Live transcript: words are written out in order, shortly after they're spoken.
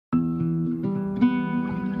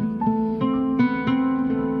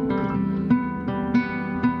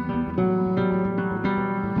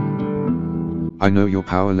I know your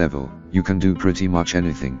power level, you can do pretty much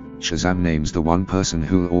anything. Shazam names the one person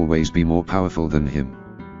who'll always be more powerful than him.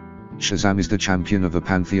 Shazam is the champion of a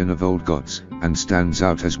pantheon of old gods, and stands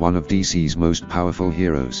out as one of DC's most powerful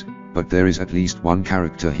heroes, but there is at least one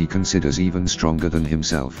character he considers even stronger than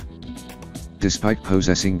himself. Despite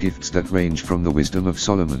possessing gifts that range from the wisdom of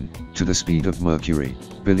Solomon, to the speed of Mercury,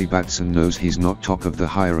 Billy Batson knows he's not top of the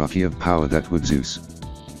hierarchy of power that would Zeus.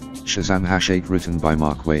 Shazam #8 written by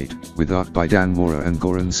Mark Waid, with art by Dan Mora and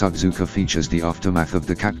Goran Sudzuka features the aftermath of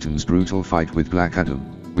the Captain's brutal fight with Black Adam,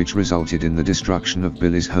 which resulted in the destruction of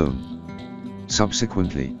Billy's home.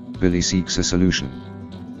 Subsequently, Billy seeks a solution.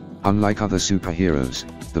 Unlike other superheroes,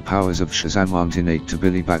 the powers of Shazam aren't innate to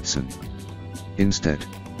Billy Batson. Instead,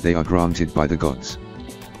 they are granted by the gods.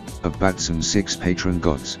 Of Batson's 6 patron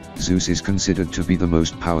gods, Zeus is considered to be the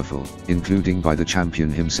most powerful, including by the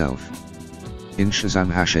champion himself. In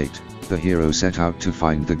Shazam #8, the hero set out to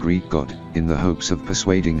find the Greek god, in the hopes of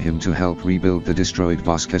persuading him to help rebuild the destroyed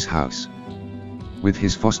Vasquez house. With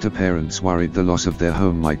his foster parents worried the loss of their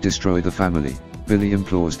home might destroy the family, Billy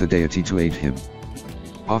implores the deity to aid him.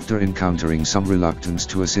 After encountering some reluctance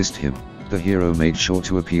to assist him, the hero made sure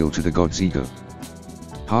to appeal to the god's ego.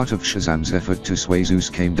 Part of Shazam's effort to sway Zeus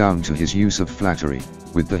came down to his use of flattery,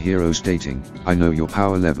 with the hero stating, "I know your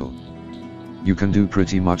power level. You can do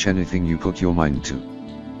pretty much anything you put your mind to."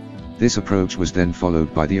 This approach was then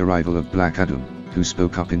followed by the arrival of Black Adam, who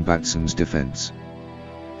spoke up in Batson's defense.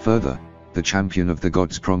 Further, the champion of the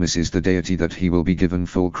gods promises the deity that he will be given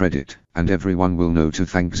full credit, and everyone will know to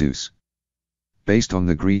thank Zeus. Based on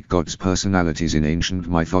the Greek gods' personalities in ancient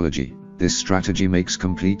mythology, this strategy makes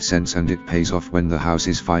complete sense and it pays off when the house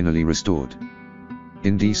is finally restored.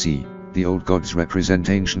 In DC, the old gods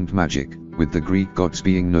represent ancient magic, with the Greek gods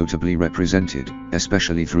being notably represented,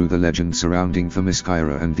 especially through the legend surrounding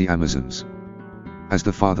Themyscira and the Amazons. As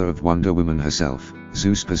the father of Wonder Woman herself,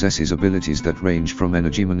 Zeus possesses abilities that range from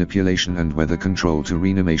energy manipulation and weather control to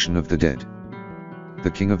reanimation of the dead. The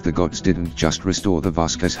king of the gods didn't just restore the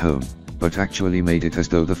Vasquez home, but actually made it as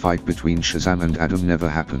though the fight between Shazam and Adam never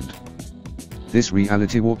happened. This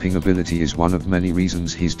reality warping ability is one of many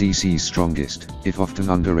reasons he's DC's strongest, if often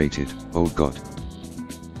underrated, old god.